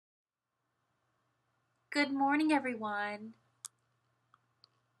Good morning, everyone.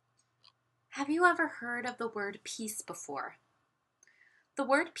 Have you ever heard of the word peace before? The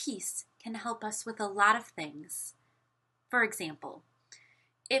word peace can help us with a lot of things. For example,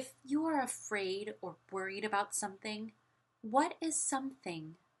 if you are afraid or worried about something, what is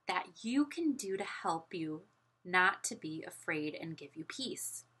something that you can do to help you not to be afraid and give you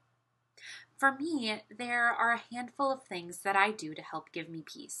peace? For me, there are a handful of things that I do to help give me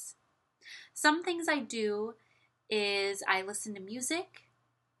peace. Some things I do is I listen to music,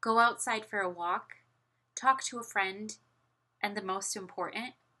 go outside for a walk, talk to a friend, and the most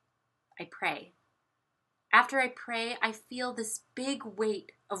important, I pray. After I pray, I feel this big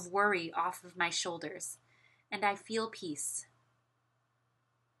weight of worry off of my shoulders, and I feel peace.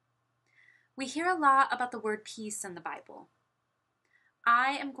 We hear a lot about the word peace in the Bible.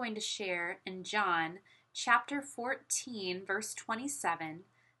 I am going to share in John chapter 14, verse 27,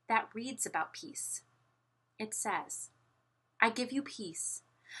 that reads about peace. It says, "I give you peace,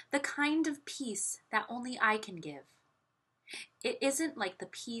 the kind of peace that only I can give. It isn't like the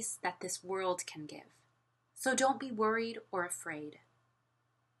peace that this world can give, so don't be worried or afraid."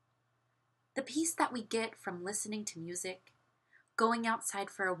 The peace that we get from listening to music, going outside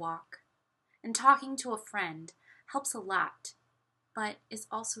for a walk, and talking to a friend helps a lot, but is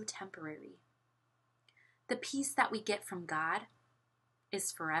also temporary. The peace that we get from God is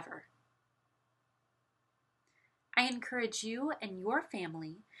forever. I encourage you and your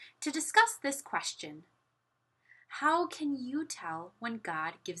family to discuss this question. How can you tell when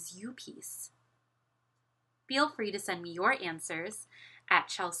God gives you peace? Feel free to send me your answers at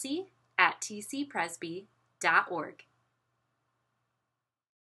Chelsey@tcpresby.org.